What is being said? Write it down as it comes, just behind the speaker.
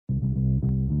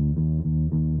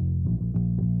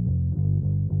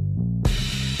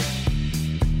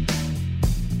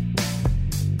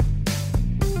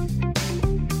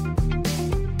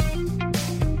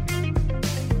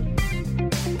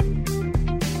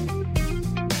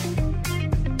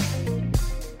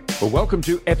Well, welcome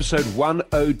to episode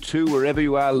 102, wherever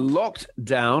you are locked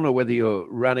down or whether you're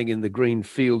running in the green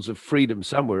fields of freedom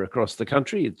somewhere across the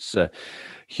country. It's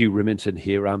Hugh Riminton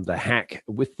here. I'm the hack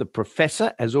with the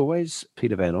professor, as always,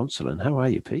 Peter Van Onselen. How are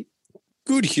you, Pete?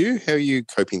 Good, Hugh. How are you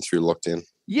coping through lockdown?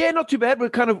 Yeah, not too bad.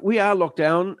 We are locked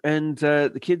down and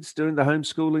the kids doing the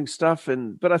homeschooling stuff.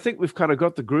 But I think we've kind of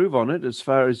got the groove on it as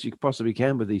far as you possibly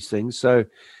can with these things. So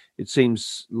it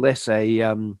seems less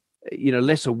a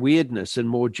weirdness and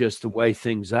more just the way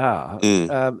things are.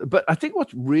 But I think what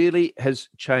really has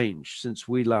changed since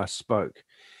we last spoke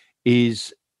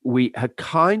is we have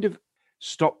kind of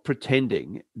stopped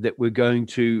pretending that we're going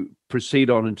to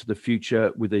proceed on into the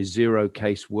future with a zero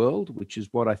case world, which is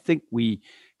what I think we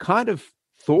kind of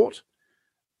thought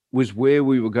was where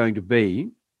we were going to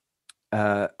be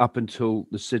up until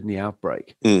the Sydney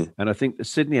outbreak. And I think the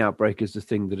Sydney outbreak is the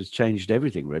thing that has changed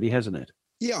everything, really, hasn't it?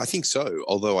 Yeah, I think so.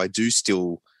 Although I do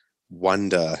still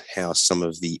wonder how some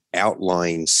of the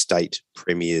outlying state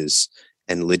premiers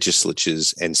and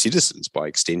legislatures and citizens, by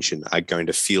extension, are going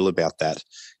to feel about that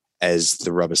as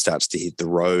the rubber starts to hit the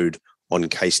road on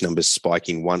case numbers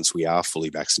spiking once we are fully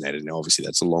vaccinated. Now, obviously,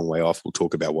 that's a long way off. We'll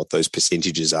talk about what those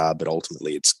percentages are, but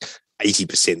ultimately it's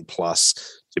 80%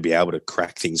 plus to be able to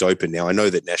crack things open. Now, I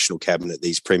know that National Cabinet,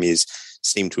 these premiers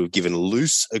seem to have given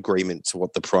loose agreement to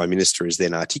what the Prime Minister has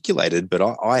then articulated, but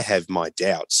I have my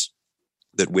doubts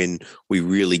that when we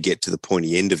really get to the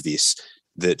pointy end of this,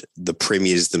 that the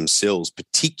premiers themselves,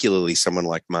 particularly someone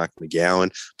like Mark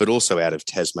McGowan, but also out of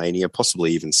Tasmania,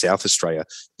 possibly even South Australia,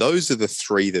 those are the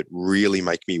three that really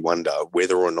make me wonder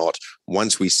whether or not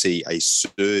once we see a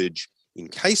surge in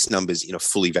case numbers in a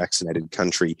fully vaccinated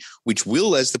country, which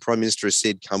will, as the Prime Minister has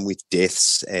said, come with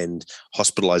deaths and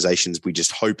hospitalisations. We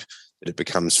just hope that it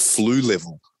becomes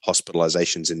flu-level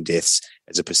hospitalisations and deaths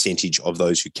as a percentage of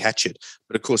those who catch it.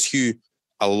 But of course, Hugh,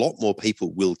 a lot more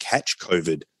people will catch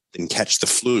COVID than catch the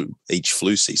flu each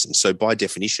flu season. So by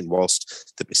definition,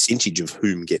 whilst the percentage of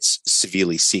whom gets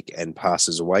severely sick and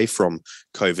passes away from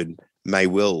COVID may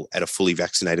well, at a fully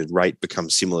vaccinated rate, become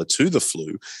similar to the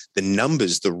flu, the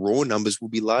numbers, the raw numbers will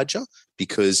be larger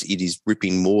because it is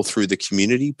ripping more through the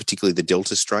community, particularly the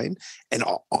Delta strain. And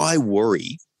I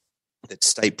worry that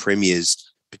state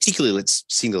premiers, particularly let's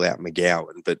single out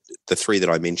McGowan, but the three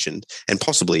that I mentioned, and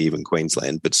possibly even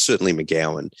Queensland, but certainly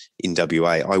McGowan in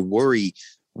WA, I worry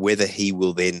whether he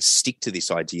will then stick to this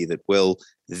idea that, well,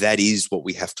 that is what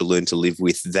we have to learn to live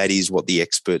with. That is what the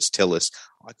experts tell us.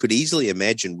 I could easily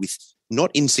imagine, with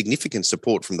not insignificant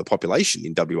support from the population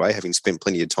in WA, having spent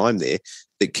plenty of time there,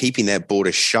 that keeping that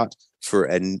border shut for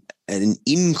an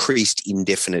increased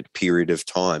indefinite period of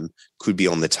time could be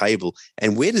on the table.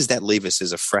 And where does that leave us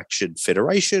as a fractured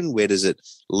federation? Where does it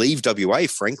leave WA,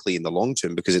 frankly, in the long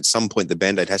term? Because at some point the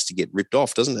Band-Aid has to get ripped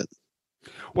off, doesn't it?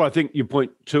 Well, I think you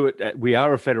point to it. We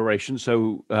are a federation,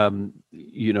 so,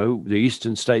 the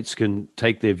eastern states can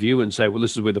take their view and say, well,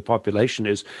 this is where the population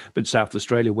is, but South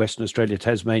Australia, Western Australia,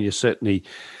 Tasmania certainly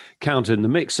count in the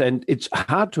mix. And it's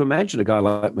hard to imagine a guy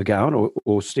like McGowan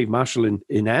or Steve Marshall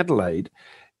in Adelaide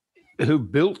who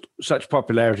built such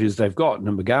popularity as they've got. And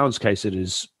in McGowan's case, it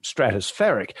is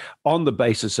stratospheric on the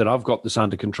basis that I've got this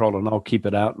under control and I'll keep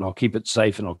it out and I'll keep it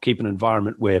safe and I'll keep an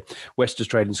environment where West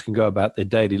Australians can go about their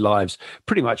daily lives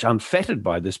pretty much unfettered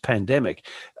by this pandemic.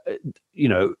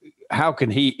 How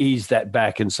can he ease that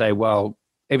back and say, well,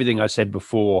 everything I said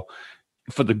before,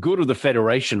 for the good of the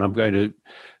federation, I'm going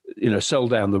to sell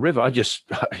down the river.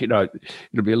 It'll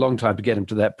be a long time to get him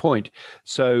to that point.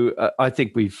 So I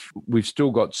think we've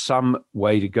still got some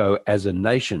way to go as a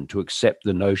nation to accept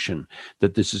the notion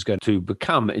that this is going to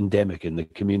become endemic in the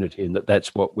community and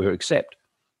that's what we'll accept.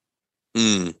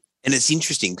 And it's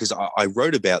interesting because I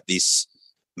wrote about this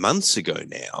months ago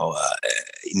now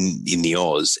in the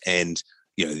Oz, and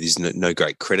there's no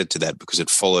great credit to that because it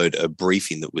followed a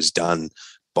briefing that was done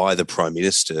by the Prime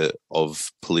Minister of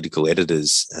political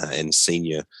editors and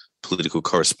senior political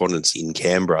correspondents in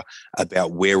Canberra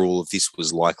about where all of this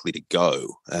was likely to go.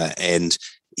 And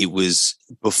it was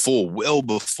well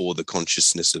before the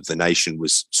consciousness of the nation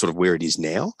was sort of where it is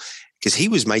now, because he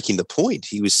was making the point.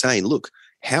 He was saying, look,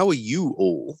 how are you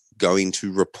all going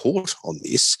to report on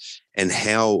this, and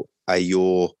how are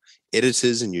your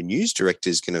editors and your news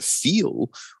directors going to feel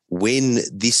when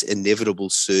this inevitable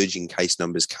surge in case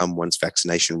numbers come once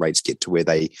vaccination rates get to where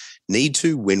they need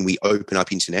to, when we open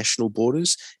up international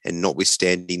borders, and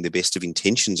notwithstanding the best of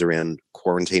intentions around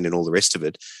quarantine and all the rest of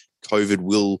it, COVID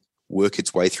will work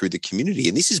its way through the community.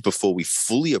 And this is before we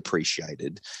fully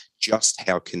appreciated just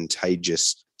how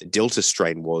contagious the Delta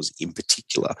strain was in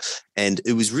particular. And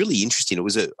it was really interesting. It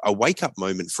was a wake-up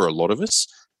moment for a lot of us.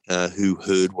 who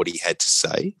heard what he had to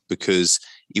say, because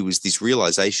it was this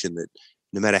realization that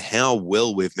no matter how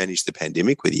well we've managed the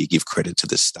pandemic, whether you give credit to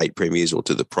the state premiers or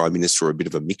to the Prime Minister or a bit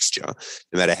of a mixture,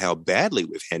 no matter how badly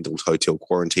we've handled hotel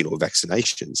quarantine or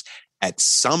vaccinations, at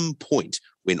some point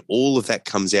when all of that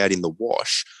comes out in the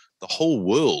wash, the whole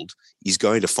world is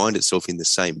going to find itself in the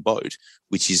same boat,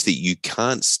 which is that you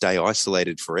can't stay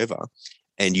isolated forever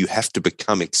and you have to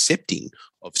become accepting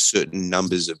of certain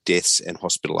numbers of deaths and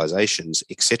hospitalizations,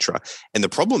 etc. And the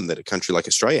problem that a country like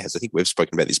Australia has, I think we've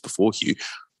spoken about this before, Hugh,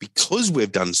 because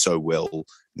we've done so well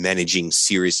managing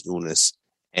serious illness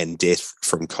and death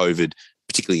from COVID,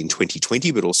 particularly in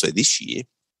 2020, but also this year,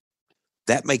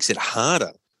 that makes it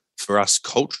harder for us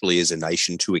culturally as a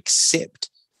nation to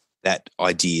accept that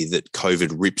idea that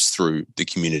COVID rips through the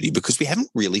community, because we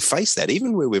haven't really faced that,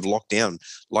 even where we've locked down,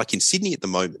 like in Sydney at the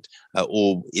moment,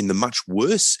 or in the much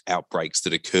worse outbreaks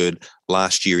that occurred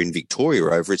last year in Victoria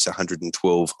over its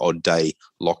 112-odd day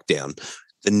lockdown.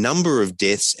 The number of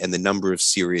deaths and the number of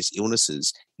serious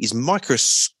illnesses is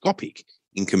microscopic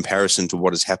in comparison to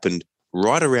what has happened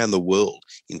right around the world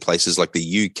in places like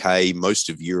the UK, most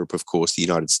of Europe, of course, the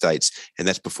United States, and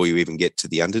that's before you even get to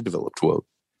the underdeveloped world.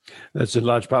 That's in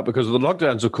large part because of the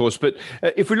lockdowns, of course. But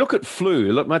if we look at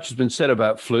flu, much has been said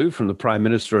about flu from the Prime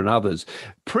Minister and others.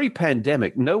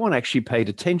 Pre-pandemic, no one actually paid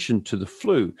attention to the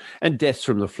flu and deaths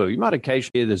from the flu. You might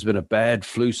occasionally hear there's been a bad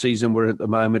flu season we're at the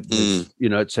moment,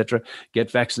 et cetera, get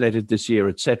vaccinated this year,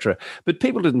 et cetera. But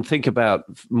people didn't think about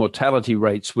mortality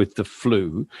rates with the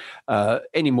flu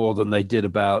any more than they did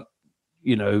about,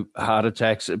 heart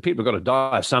attacks. People have got to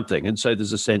die of something. And so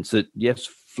there's a sense that, yes,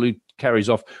 flu carries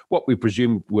off what we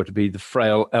presumed were to be the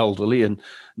frail elderly and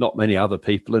not many other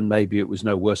people, and maybe it was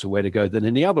no worse a way to go than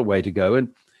any other way to go. And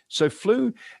so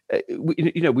flu,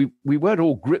 we weren't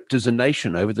all gripped as a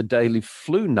nation over the daily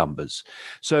flu numbers.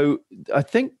 So I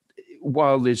think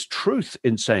while there's truth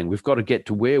in saying we've got to get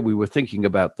to where we were thinking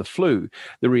about the flu,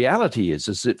 the reality is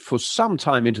that for some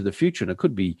time into the future, and it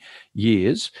could be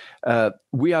years,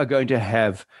 we are going to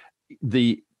have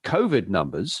the COVID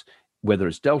numbers, whether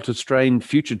it's Delta strain,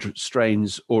 future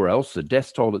strains, or else the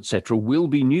death toll, et cetera, will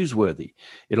be newsworthy.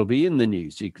 It'll be in the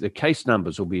news. The case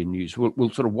numbers will be in news.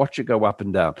 We'll sort of watch it go up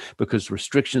and down because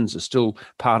restrictions are still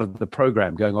part of the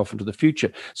program going off into the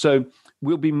future. So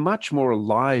we'll be much more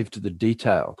alive to the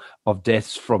detail of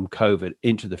deaths from COVID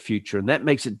into the future. And that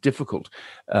makes it difficult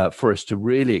for us to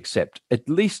really accept, at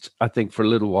least I think for a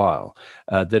little while,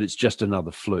 that it's just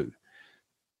another flu.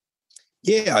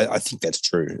 Yeah, I think that's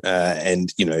true,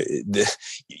 and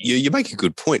you make a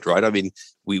good point, right? I mean,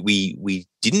 we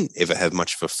didn't ever have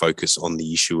much of a focus on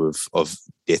the issue of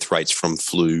death rates from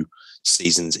flu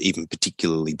seasons, even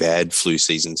particularly bad flu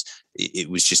seasons. It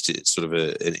was just sort of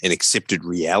an accepted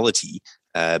reality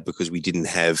because we didn't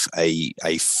have a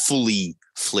fully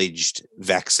fledged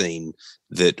vaccine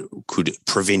that could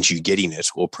prevent you getting it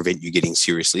or prevent you getting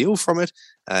seriously ill from it,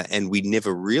 and we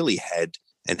never really had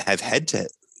and have had to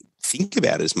think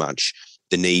about as much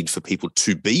the need for people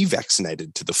to be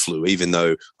vaccinated to the flu, even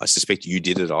though I suspect you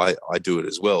did it. I do it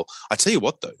as well. I tell you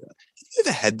what, though, have you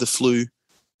ever had the flu,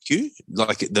 Hugh?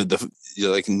 Like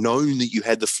like known that you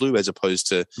had the flu as opposed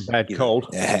to bad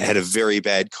cold? Had a very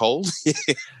bad cold.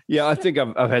 Yeah, I think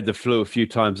I've had the flu a few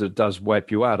times. It does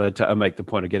wipe you out. I make the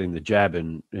point of getting the jab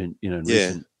in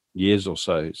recent years or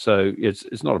so. So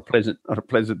it's not a pleasant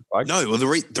bug. No, well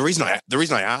the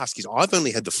reason I ask is I've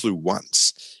only had the flu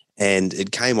once. And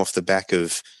it came off the back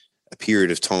of a period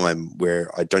of time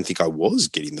where I don't think I was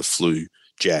getting the flu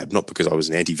jab, not because I was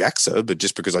an anti-vaxxer, but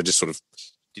just because I just sort of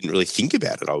didn't really think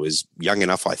about it. I was young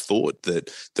enough, I thought,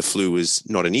 that the flu was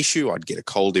not an issue. I'd get a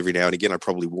cold every now and again. I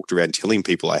probably walked around telling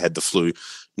people I had the flu,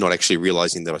 not actually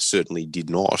realizing that I certainly did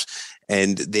not.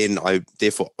 And then I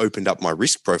therefore opened up my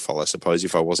risk profile, I suppose,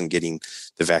 if I wasn't getting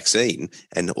the vaccine.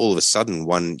 And all of a sudden,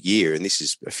 one year, and this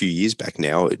is a few years back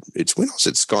now, it's when I was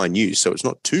at Sky News, so it's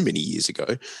not too many years ago.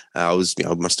 I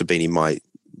must have been in my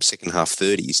second half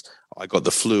 30s. I got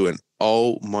the flu, and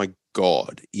oh my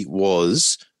God, it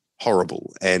was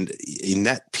horrible. And in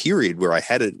that period where I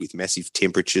had it with massive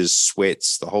temperatures,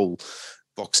 sweats, the whole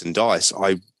box and dice,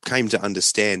 I came to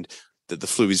understand that the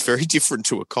flu is very different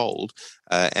to a cold,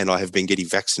 and I have been getting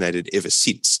vaccinated ever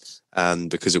since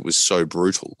because it was so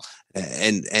brutal.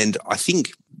 And I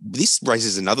think this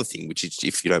raises another thing, which is,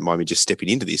 if you don't mind me just stepping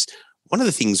into this, one of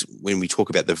the things when we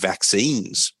talk about the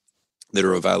vaccines that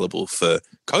are available for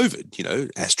COVID,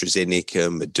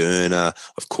 AstraZeneca, Moderna,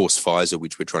 of course, Pfizer,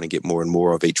 which we're trying to get more and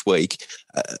more of each week.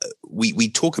 We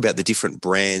talk about the different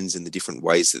brands and the different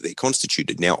ways that they're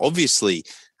constituted. Now, obviously,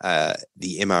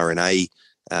 the mRNA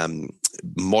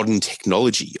modern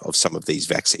technology of some of these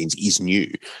vaccines is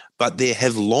new, but there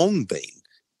have long been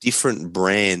different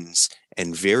brands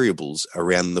and variables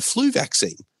around the flu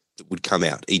vaccine that would come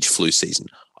out each flu season.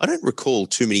 I don't recall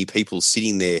too many people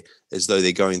sitting there as though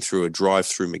they're going through a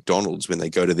drive-through McDonald's when they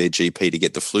go to their GP to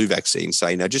get the flu vaccine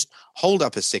saying, now just hold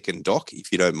up a second, doc,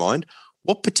 if you don't mind.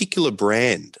 What particular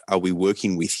brand are we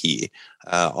working with here?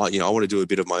 I want to do a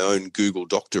bit of my own Google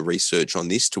doctor research on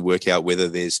this to work out whether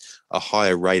there's a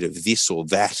higher rate of this or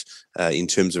that in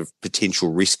terms of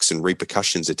potential risks and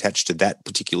repercussions attached to that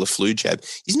particular flu jab.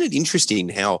 Isn't it interesting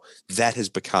how that has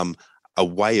become a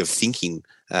way of thinking,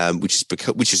 which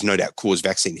has no doubt caused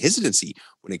vaccine hesitancy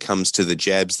when it comes to the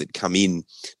jabs that come in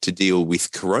to deal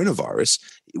with coronavirus?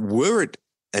 Were it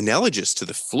analogous to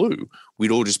the flu, we'd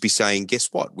all just be saying, guess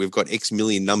what? We've got X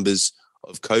million numbers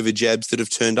of COVID jabs that have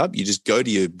turned up. You just go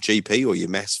to your GP or your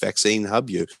mass vaccine hub,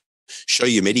 you show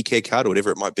your Medicare card or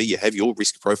whatever it might be, you have your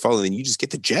risk profile, and then you just get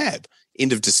the jab.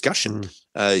 End of discussion.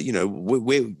 It's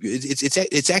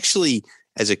actually,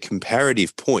 as a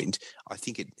comparative point, I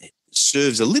think it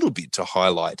serves a little bit to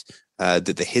highlight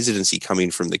that the hesitancy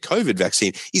coming from the COVID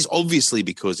vaccine is obviously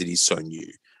because it is so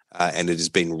new. And it has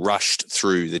been rushed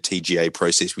through the TGA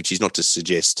process, which is not to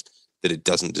suggest that it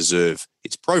doesn't deserve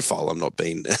its profile. I'm not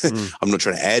trying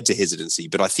to add to hesitancy,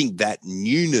 but I think that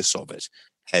newness of it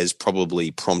has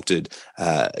probably prompted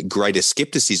greater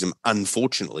skepticism,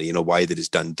 unfortunately, in a way that has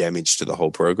done damage to the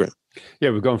whole program. Yeah,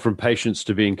 we've gone from patients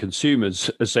to being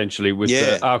consumers, essentially, with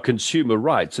our consumer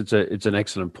rights. It's an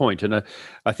excellent point. And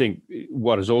I think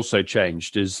what has also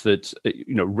changed is that,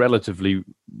 relatively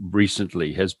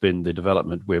recently has been the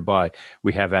development whereby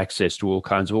we have access to all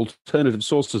kinds of alternative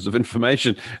sources of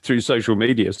information through social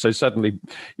media. So suddenly,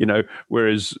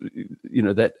 whereas,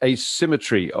 that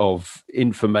asymmetry of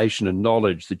information and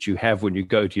knowledge that you have when you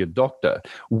go to your doctor,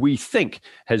 we think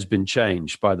has been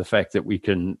changed by the fact that we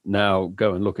can now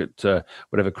go and look at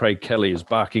whatever Craig Kelly is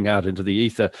barking out into the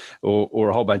ether, or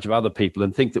a whole bunch of other people,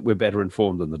 and think that we're better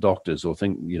informed than the doctors, or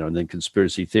think, and then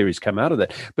conspiracy theories come out of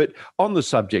that. But on the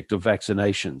subject of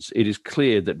vaccinations, it is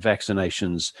clear that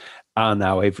vaccinations are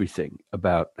now everything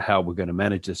about how we're going to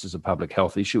manage this as a public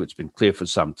health issue. It's been clear for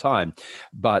some time,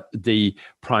 but the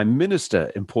Prime Minister,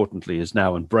 importantly, is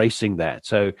now embracing that.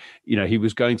 So, he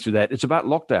was going through that. It's about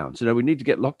lockdowns. We need to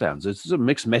get lockdowns. It's a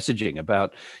mixed messaging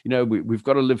about, we've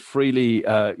got to live freely.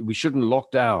 We shouldn't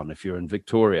lock down if you're in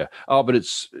Victoria. Oh, but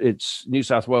it's New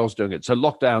South Wales doing it. So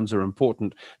lockdowns are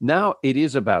important. Now it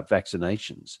is about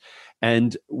vaccinations.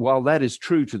 And while that is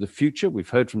true to the future, we've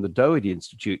heard from the Doherty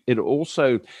Institute, it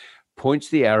also points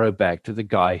the arrow back to the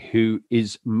guy who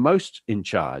is most in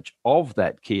charge of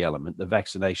that key element, the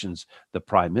vaccinations, the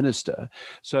Prime Minister.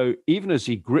 So even as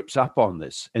he grips up on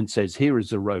this and says, here is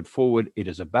the road forward, it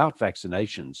is about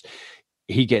vaccinations,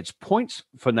 he gets points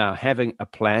for now having a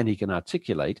plan he can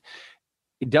articulate.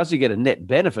 Does he get a net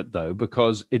benefit, though,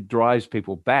 because it drives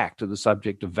people back to the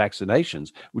subject of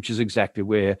vaccinations, which is exactly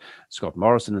where Scott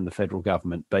Morrison and the federal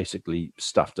government basically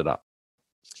stuffed it up?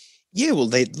 Yeah, well,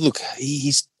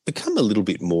 he's become a little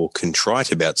bit more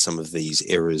contrite about some of these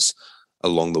errors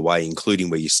along the way, including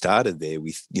where you started there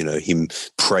with, him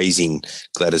praising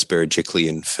Gladys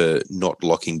Berejiklian for not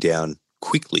locking down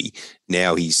quickly.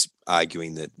 Now he's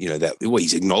arguing that,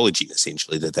 he's acknowledging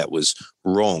essentially that was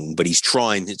wrong, but he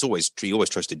always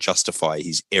tries to justify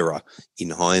his error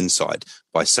in hindsight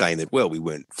by saying that, well, we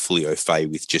weren't fully au fait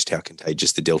with just how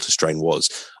contagious the Delta strain was.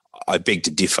 I beg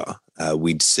to differ.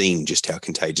 We'd seen just how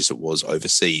contagious it was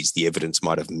overseas. The evidence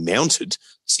might have mounted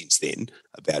since then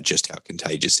about just how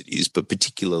contagious it is, but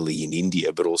particularly in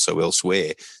India, but also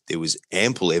elsewhere, there was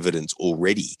ample evidence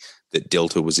already that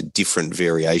Delta was a different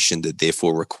variation that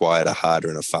therefore required a harder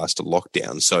and a faster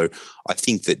lockdown. So I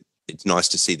think that it's nice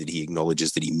to see that he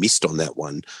acknowledges that he missed on that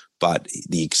one, but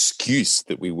the excuse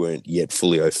that we weren't yet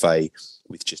fully au fait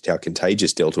with just how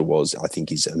contagious Delta was, I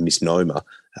think is a misnomer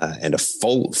and a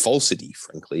falsity,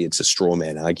 frankly. It's a straw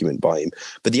man argument by him.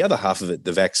 But the other half of it,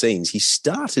 the vaccines, he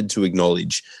started to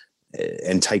acknowledge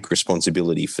and take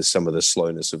responsibility for some of the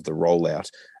slowness of the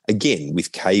rollout, again,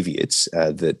 with caveats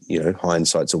that,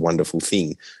 hindsight's a wonderful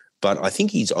thing. But I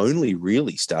think he's only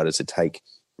really started to take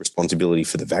responsibility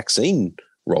for the vaccine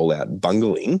rollout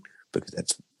bungling, because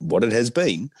that's what it has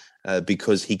been,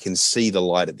 because he can see the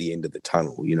light at the end of the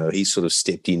tunnel. He's sort of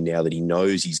stepped in now that he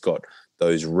knows he's got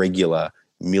those regular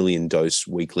 1 million dose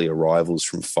weekly arrivals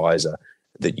from Pfizer,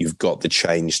 that you've got the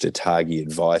change to target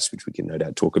advice, which we can no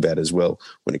doubt talk about as well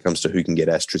when it comes to who can get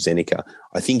AstraZeneca.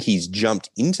 I think he's jumped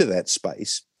into that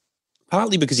space,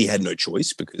 partly because he had no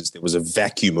choice, because there was a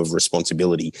vacuum of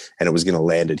responsibility and it was going to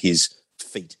land at his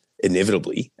feet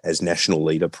inevitably as national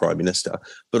leader, prime minister,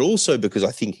 but also because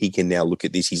I think he can now look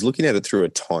at this. He's looking at it through a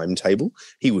timetable.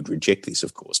 He would reject this,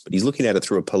 of course, but he's looking at it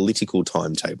through a political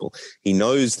timetable. He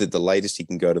knows that the latest he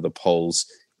can go to the polls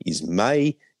is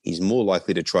May. He's more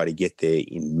likely to try to get there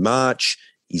in March.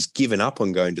 He's given up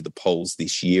on going to the polls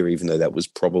this year, even though that was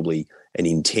probably an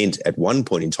intent at one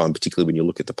point in time, particularly when you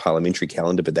look at the parliamentary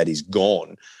calendar, but that is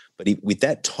gone. But with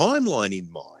that timeline in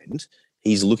mind,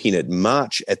 he's looking at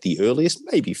March at the earliest,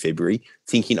 maybe February,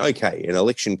 thinking, okay, an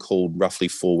election called roughly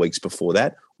 4 weeks before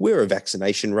that. Where are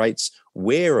vaccination rates?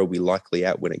 Where are we likely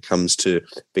at when it comes to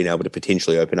being able to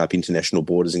potentially open up international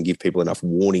borders and give people enough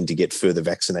warning to get further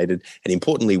vaccinated? And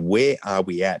importantly, where are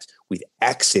we at with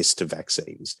access to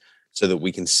vaccines so that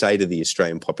we can say to the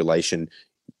Australian population,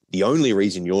 the only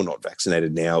reason you're not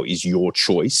vaccinated now is your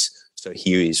choice. So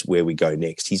here is where we go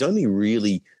next. He's only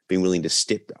really been willing to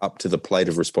step up to the plate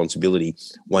of responsibility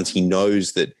once he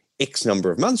knows that X number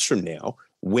of months from now,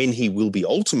 when he will be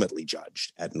ultimately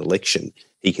judged at an election,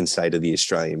 he can say to the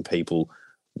Australian people,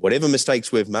 whatever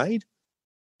mistakes we've made,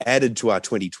 added to our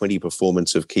 2020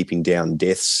 performance of keeping down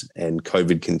deaths and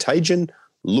COVID contagion,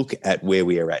 look at where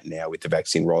we are at now with the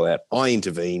vaccine rollout. I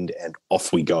intervened and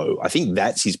off we go. I think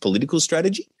that's his political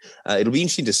strategy. It'll be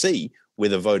interesting to see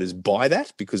whether voters buy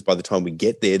that, because by the time we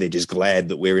get there, they're just glad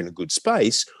that we're in a good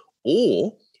space,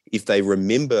 or if they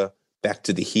remember back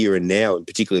to the here and now, and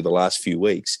particularly the last few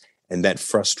weeks, and that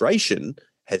frustration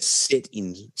has set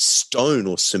in stone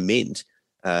or cement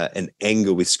an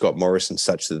anger with Scott Morrison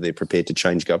such that they're prepared to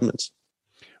change governments.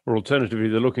 Or alternatively,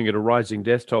 they're looking at a rising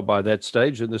death toll by that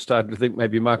stage, and they're starting to think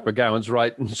maybe Mark McGowan's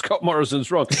right and Scott Morrison's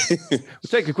wrong. We'll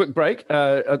take a quick break.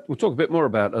 We'll talk a bit more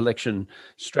about election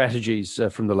strategies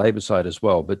from the Labor side as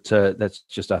well, but that's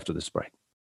just after this break.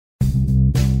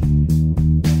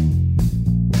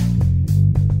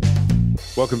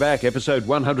 Welcome back. Episode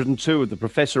 102 of The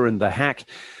Professor and the Hack.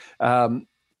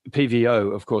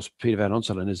 PVO, of course, Peter Van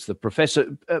Onselen is the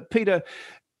professor. Peter,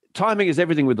 timing is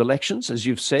everything with elections, as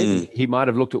you've said. He might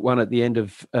have looked at one at the end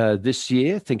of this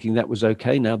year, thinking that was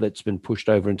okay. Now that's been pushed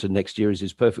over into next year, as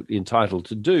he's perfectly entitled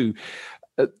to do.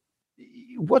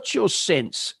 What's your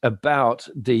sense about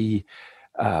the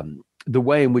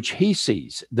way in which he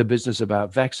sees the business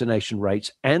about vaccination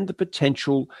rates and the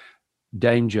potential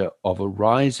danger of a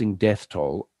rising death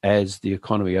toll as the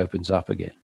economy opens up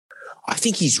again? I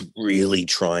think he's really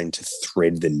trying to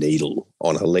thread the needle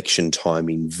on election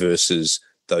timing versus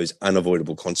those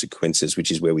unavoidable consequences, which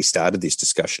is where we started this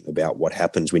discussion about what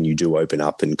happens when you do open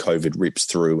up and COVID rips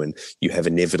through and you have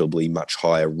inevitably much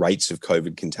higher rates of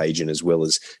COVID contagion as well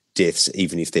as deaths,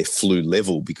 even if they're flu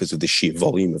level because of the sheer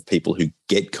volume of people who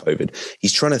get COVID.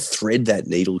 He's trying to thread that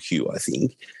needle, Hugh, I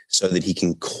think, so that he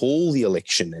can call the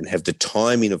election and have the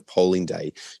timing of polling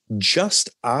day just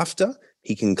after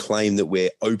he can claim that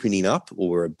we're opening up or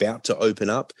we're about to open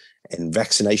up and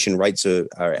vaccination rates are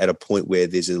at a point where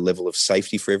there's a level of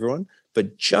safety for everyone.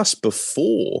 But just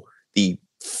before the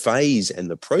phase and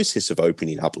the process of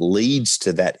opening up leads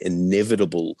to that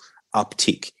inevitable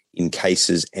uptick in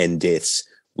cases and deaths,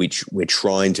 which we're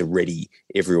trying to ready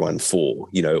everyone for.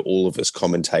 You know, all of us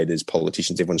commentators,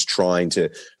 politicians, everyone's trying to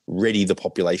ready the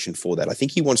population for that. I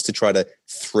think he wants to try to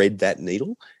thread that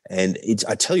needle. And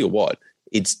I tell you what,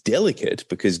 it's delicate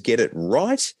because get it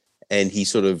right and he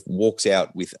sort of walks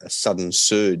out with a sudden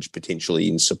surge potentially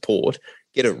in support.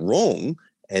 Get it wrong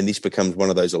and this becomes one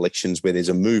of those elections where there's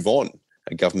a move on.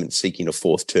 A government seeking a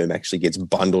fourth term actually gets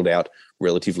bundled out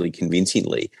relatively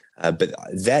convincingly. But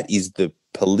that is the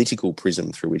political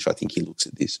prism through which I think he looks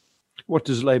at this. What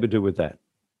does Labor do with that?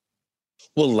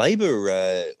 Well, Labor,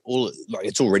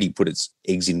 it's already put its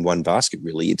eggs in one basket,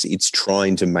 really. It's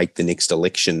trying to make the next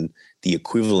election the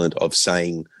equivalent of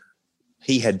saying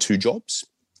he had two jobs,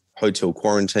 hotel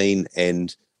quarantine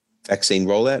and vaccine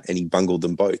rollout, and he bungled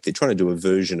them both. They're trying to do a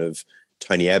version of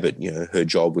Tony Abbott. You know, her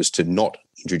job was to not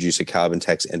introduce a carbon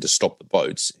tax and to stop the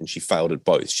boats, and she failed at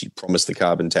both. She promised the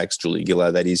carbon tax, Julia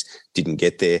Gillard, that is, didn't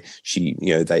get there.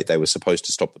 They were supposed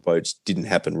to stop the boats, didn't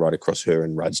happen right across her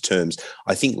and Rudd's terms.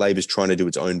 I think Labor's trying to do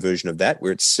its own version of that,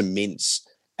 where it cements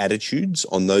attitudes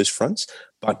on those fronts.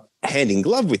 But hand in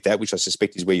glove with that, which I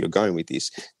suspect is where you're going with this,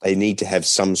 they need to have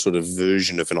some sort of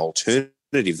version of an alternative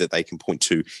that they can point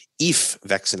to if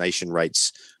vaccination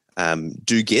rates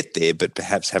do get there, but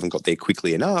perhaps haven't got there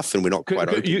quickly enough, and we're not quite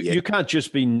open yet. You can't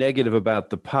just be negative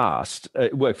about the past.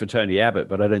 It worked for Tony Abbott,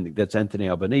 but I don't think that's Anthony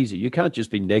Albanese. You can't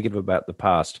just be negative about the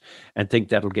past and think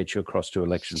that'll get you across to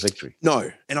election victory.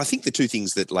 No, and I think the two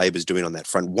things that Labor's doing on that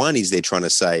front, one is they're trying to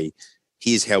say,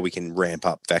 here's how we can ramp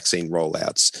up vaccine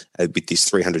rollouts with this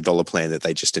 $300 plan that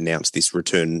they just announced this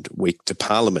returned week to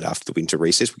Parliament after the winter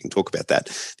recess. We can talk about that.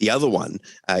 The other one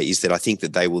is that I think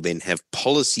that they will then have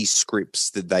policy scripts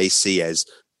that they see as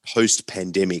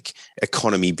post-pandemic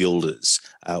economy builders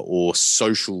or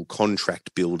social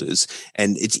contract builders.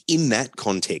 And it's in that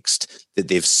context that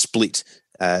they've split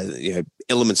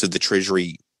elements of the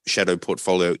Treasury shadow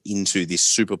portfolio into this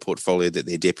super portfolio that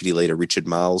their deputy leader Richard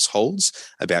Marles holds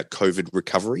about COVID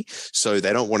recovery. So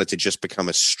they don't want it to just become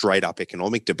a straight up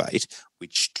economic debate,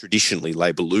 which traditionally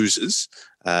Labor loses,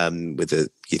 whether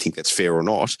you think that's fair or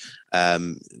not.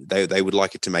 They would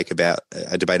like it to make about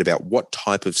a debate about what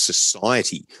type of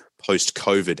society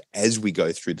post-COVID, as we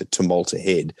go through the tumult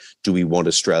ahead, do we want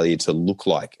Australia to look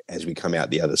like as we come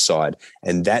out the other side?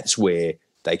 And that's where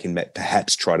they can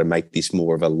perhaps try to make this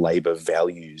more of a Labor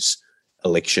values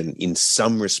election in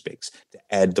some respects to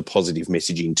add the positive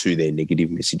messaging to their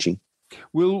negative messaging.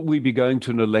 Will we be going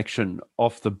to an election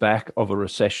off the back of a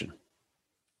recession?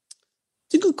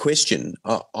 It's a good question.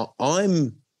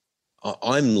 I'm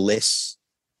less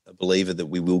a believer that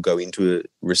we will go into a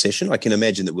recession. I can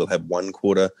imagine that we'll have one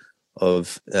quarter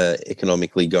of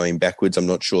economically going backwards. I'm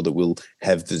not sure that we'll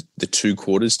have the 2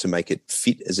 quarters to make it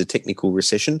fit as a technical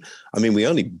recession. I mean, we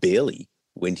only barely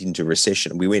went into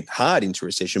recession. We went hard into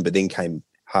recession, but then came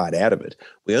hard out of it.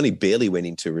 We only barely went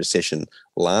into recession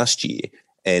last year.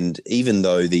 And even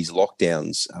though these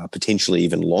lockdowns are potentially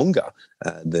even longer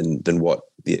than what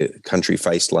the country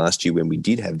faced last year when we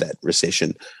did have that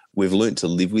recession, we've learnt to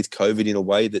live with COVID in a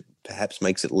way that perhaps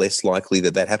makes it less likely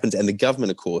that happens. And the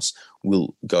government, of course,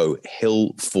 will go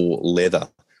hell for leather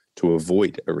to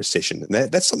avoid a recession.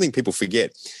 And that's something people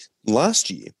forget.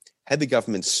 Last year, had the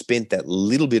government spent that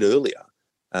little bit earlier,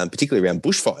 particularly around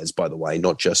bushfires, by the way,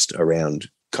 not just around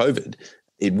COVID,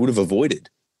 it would have avoided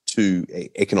 2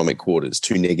 economic quarters,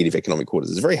 2 negative economic quarters.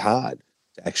 It's very hard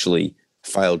to actually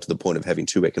fail to the point of having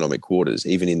 2 economic quarters,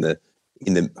 even in the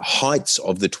heights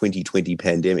of the 2020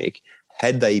 pandemic.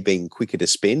 Had they been quicker to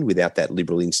spend without that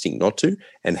liberal instinct not to,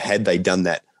 and had they done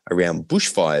that around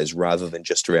bushfires rather than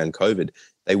just around COVID,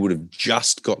 they would have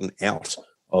just gotten out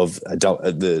of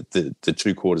the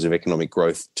 2 quarters of economic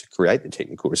growth to create the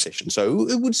technical recession. So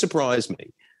it would surprise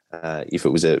me if it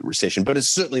was a recession, but it's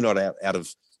certainly not out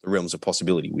of the realms of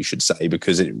possibility, we should say,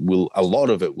 because a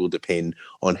lot of it will depend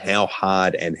on how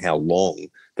hard and how long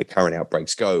the current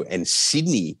outbreaks go. And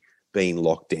Sydney being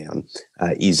locked down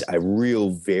is a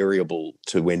real variable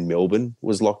to when Melbourne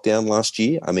was locked down last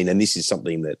year. I mean, and this is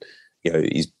something that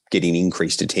is getting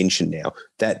increased attention now.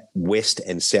 That west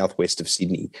and southwest of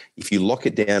Sydney, if you lock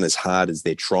it down as hard as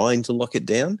they're trying to lock it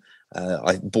down,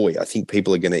 I think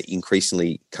people are going to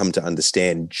increasingly come to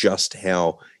understand just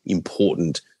how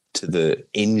important to the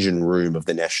engine room of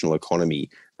the national economy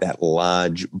that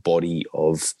large body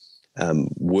of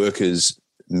workers,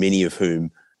 many of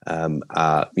whom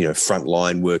are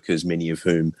frontline workers, many of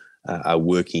whom are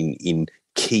working in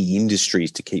key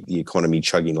industries to keep the economy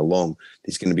chugging along.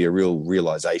 There's going to be a real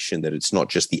realization that it's not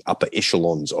just the upper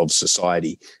echelons of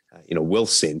society in a wealth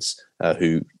sense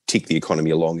who tick the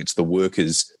economy along. It's the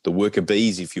workers, the worker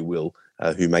bees, if you will,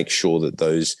 who make sure that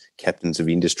those captains of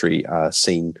industry are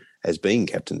seen as being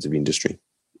captains of industry.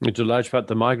 It's a large part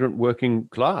the migrant working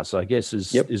class, I guess,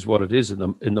 is what it is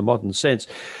in the modern sense.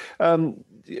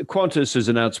 Qantas has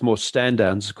announced more stand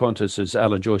downs. Qantas, as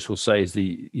Alan Joyce will say, is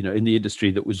in the industry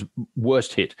that was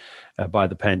worst hit by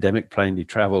the pandemic. Plainly,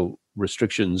 travel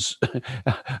restrictions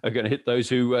are going to hit those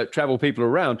who travel people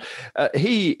around.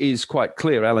 He is quite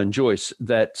clear, Alan Joyce,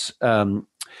 that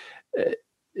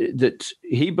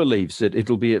he believes that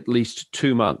it'll be at least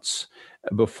 2 months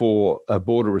before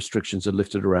border restrictions are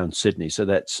lifted around Sydney. So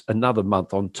that's another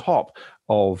month on top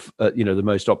of the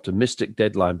most optimistic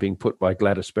deadline being put by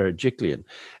Gladys Berejiklian.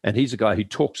 And he's a guy who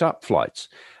talks up flights.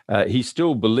 He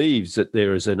still believes that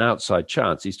there is an outside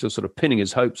chance. He's still sort of pinning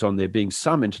his hopes on there being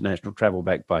some international travel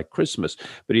back by Christmas,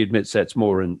 but he admits that's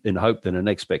more in hope than an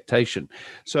expectation.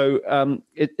 So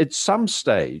at some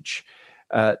stage,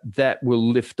 that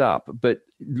will lift up. But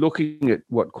looking at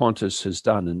what Qantas has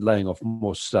done and laying off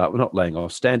more staff, not laying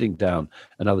off, standing down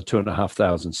another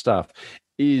 2,500 staff,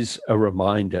 is a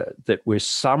reminder that we're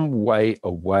some way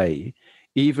away,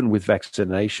 even with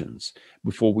vaccinations,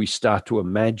 before we start to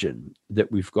imagine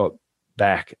that we've got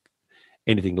back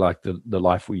anything like the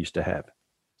life we used to have.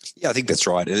 Yeah, I think that's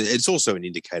right. It's also an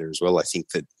indicator as well. I think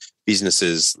that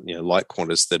businesses, like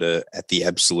Qantas, that are at the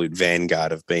absolute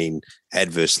vanguard of being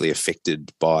adversely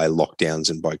affected by lockdowns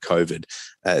and by COVID,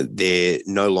 they're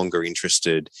no longer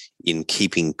interested in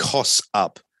keeping costs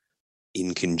up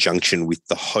in conjunction with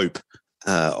the hope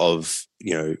of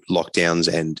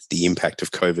lockdowns and the impact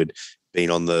of COVID been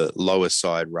on the lower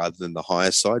side rather than the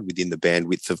higher side within the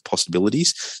bandwidth of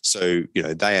possibilities. So,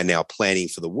 they are now planning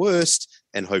for the worst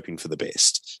and hoping for the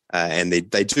best. And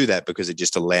they do that because it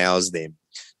just allows them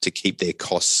to keep their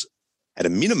costs at a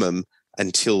minimum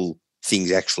until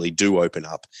things actually do open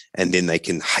up, and then they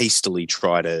can hastily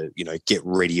try to, get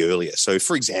ready earlier. So,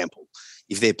 for example,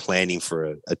 if they're planning for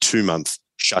a 2-month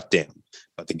shutdown,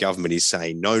 but the government is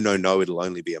saying, no, it'll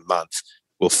only be a month.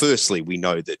 Well, firstly, we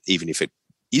know that even if it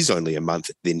is only a month,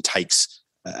 it then takes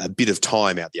a bit of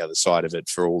time out the other side of it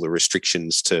for all the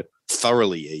restrictions to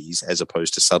thoroughly ease as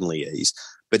opposed to suddenly ease.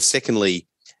 But secondly,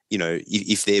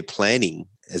 if they're planning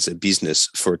as a business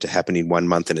for it to happen in 1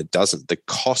 month and it doesn't, the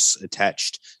costs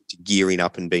attached to gearing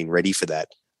up and being ready for that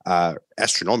are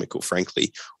astronomical,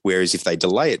 frankly. Whereas if they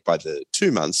delay it by the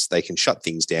 2 months, they can shut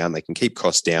things down, they can keep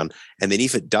costs down. And then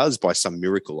if it does by some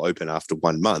miracle open after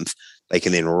 1 month, they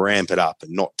can then ramp it up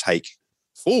and not take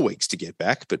 4 weeks to get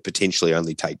back, but potentially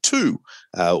only take 2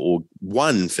 or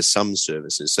 1 for some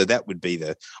services. So that would be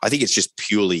I think it's just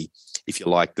purely, if you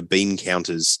like, the bean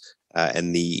counters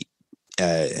and the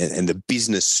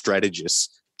business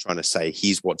strategists trying to say,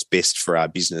 here's what's best for our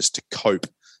business to cope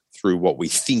through what we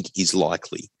think is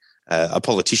likely. A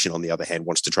politician, on the other hand,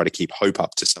 wants to try to keep hope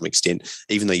up to some extent,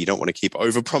 even though you don't want to keep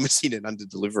over-promising and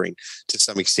under-delivering. To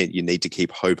some extent, you need to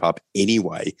keep hope up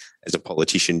anyway as a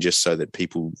politician, just so that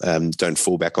people don't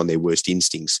fall back on their worst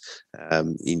instincts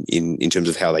in terms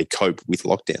of how they cope with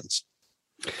lockdowns.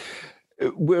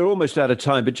 We're almost out of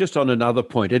time, but just on another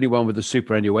point, anyone with a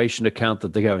superannuation account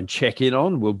that they go and check in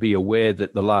on will be aware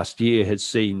that the last year has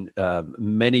seen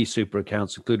many super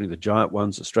accounts, including the giant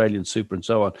ones, Australian Super and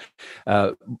so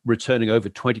on, returning over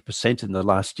 20% in the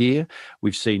last year.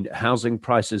 We've seen housing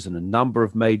prices in a number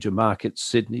of major markets,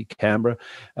 Sydney, Canberra,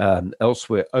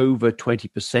 elsewhere over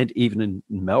 20%, even in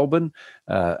Melbourne.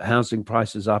 Housing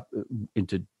prices up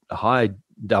into high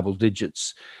double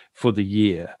digits for the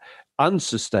year.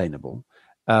 Unsustainable.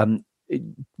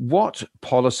 What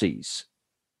policies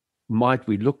might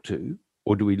we look to,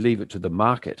 or do we leave it to the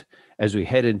market as we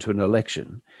head into an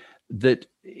election that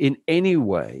in any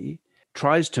way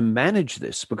tries to manage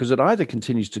this? Because it either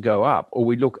continues to go up, or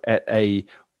we look at a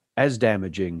as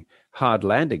damaging hard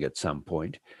landing at some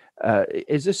point.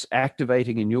 Is this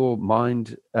activating in your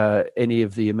mind any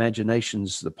of the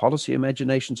imaginations, the policy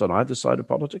imaginations on either side of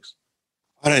politics?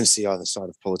 I don't see either side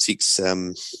of politics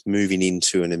moving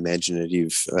into an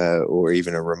imaginative or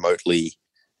even a remotely,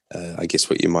 I guess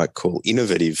what you might call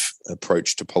innovative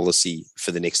approach to policy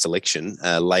for the next election.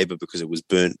 Labor, because it was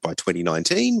burnt by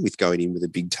 2019 with going in with a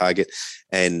big target,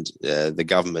 and the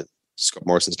government, Scott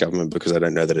Morrison's government, because I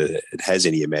don't know that it has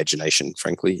any imagination,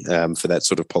 frankly, for that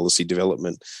sort of policy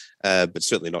development, but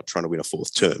certainly not trying to win a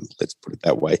 4th term, let's put it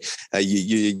that way.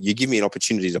 You give me an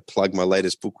opportunity to plug my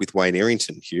latest book with Wayne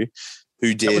Errington, Hugh.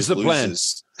 Who dares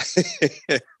loses?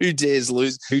 Who dares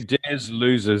lose? Who dares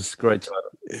loses? Great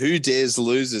title. Who dares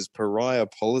loses? Pariah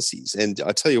policies. And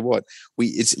I tell you what,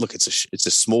 it's a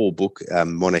small book.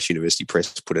 Monash University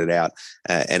Press put it out,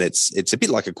 and it's a bit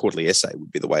like a quarterly essay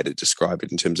would be the way to describe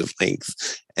it in terms of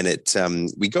length. And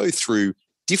we go through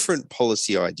different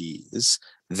policy ideas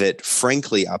that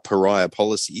frankly are pariah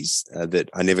policies that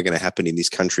are never going to happen in this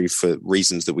country for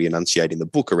reasons that we enunciate in the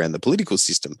book around the political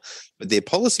system. But they're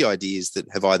policy ideas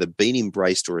that have either been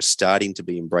embraced or are starting to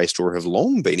be embraced or have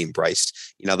long been embraced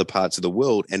in other parts of the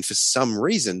world, and for some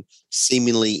reason,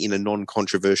 seemingly in a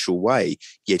non-controversial way,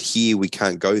 yet here we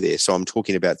can't go there. So I'm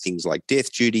talking about things like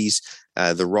death duties,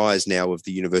 the rise now of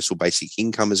the universal basic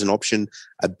income as an option,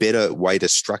 a better way to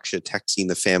structure taxing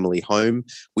the family home.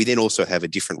 We then also have a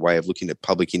different way of looking at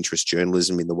public interest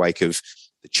journalism in the wake of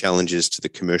the challenges to the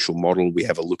commercial model. We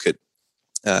have a look at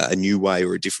a new way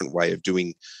or a different way of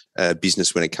doing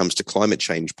business when it comes to climate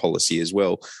change policy as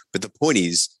well. But the point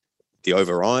is, the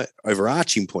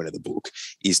overarching point of the book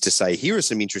is to say, here are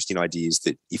some interesting ideas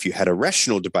that if you had a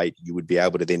rational debate, you would be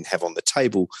able to then have on the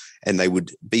table, and they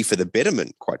would be for the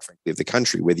betterment, quite frankly, of the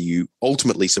country, whether you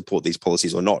ultimately support these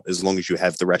policies or not, as long as you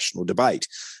have the rational debate.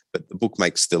 But the book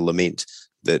makes the lament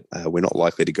that we're not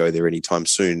likely to go there anytime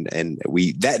soon. And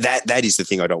that is the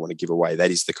thing I don't want to give away. That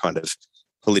is the kind of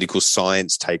political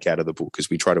science take out of the book,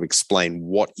 as we try to explain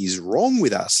what is wrong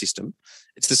with our system.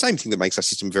 It's the same thing that makes our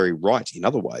system very right in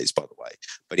other ways, by the way.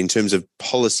 But in terms of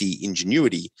policy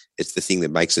ingenuity, it's the thing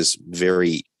that makes us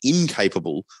very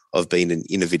incapable of being an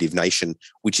innovative nation,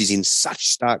 which is in such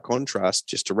stark contrast,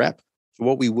 just to wrap, to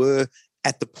what we were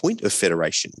at the point of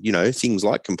federation. You know, things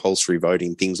like compulsory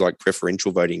voting, things like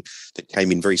preferential voting that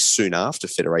came in very soon after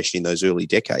federation in those early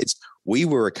decades. We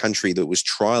were a country that was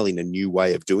trialing a new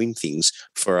way of doing things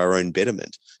for our own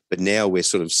betterment. But now we're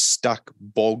sort of stuck,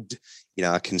 bogged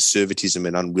our conservatism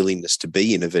and unwillingness to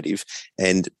be innovative.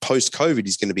 And post-COVID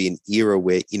is going to be an era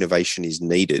where innovation is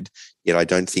needed, yet I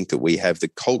don't think that we have the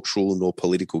cultural nor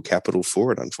political capital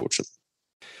for it, unfortunately.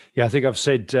 Yeah, I think I've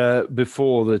said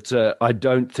before that I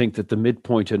don't think that the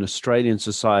midpoint in Australian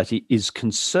society is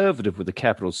conservative with a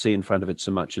capital C in front of it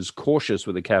so much as cautious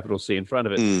with a capital C in front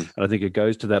of it. And I think it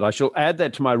goes to that. I shall add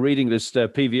that to my reading list,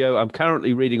 PVO. I'm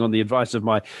currently reading on the advice of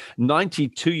my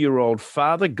 92-year-old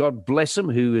father, God bless him,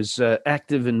 who is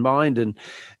active in mind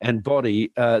and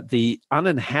body, The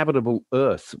Uninhabitable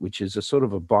Earth, which is a sort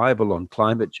of a Bible on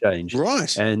climate change.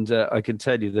 Right. And I can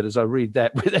tell you that as I read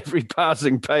that, with every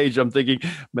passing page, I'm thinking,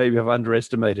 maybe I've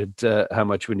underestimated how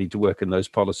much we need to work in those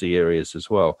policy areas as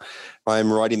well.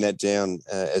 I'm writing that down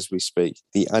as we speak.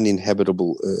 The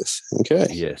Uninhabitable Earth. Okay.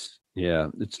 Yes. Yeah.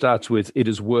 It starts with, it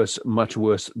is worse, much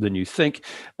worse than you think,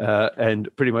 and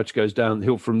pretty much goes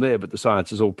downhill from there. But the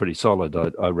science is all pretty solid.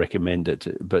 I recommend it.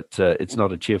 But it's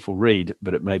not a cheerful read,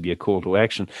 but it may be a call to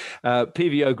action.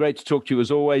 PVO, great to talk to you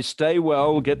as always. Stay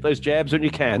well, get those jabs when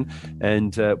you can,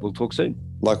 and we'll talk soon.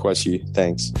 Likewise, you.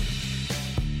 Thanks.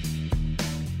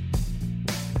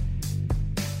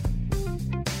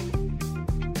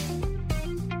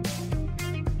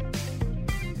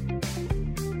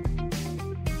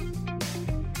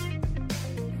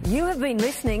 You have been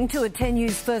listening to a 10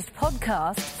 News First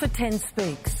podcast for 10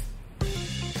 Speaks.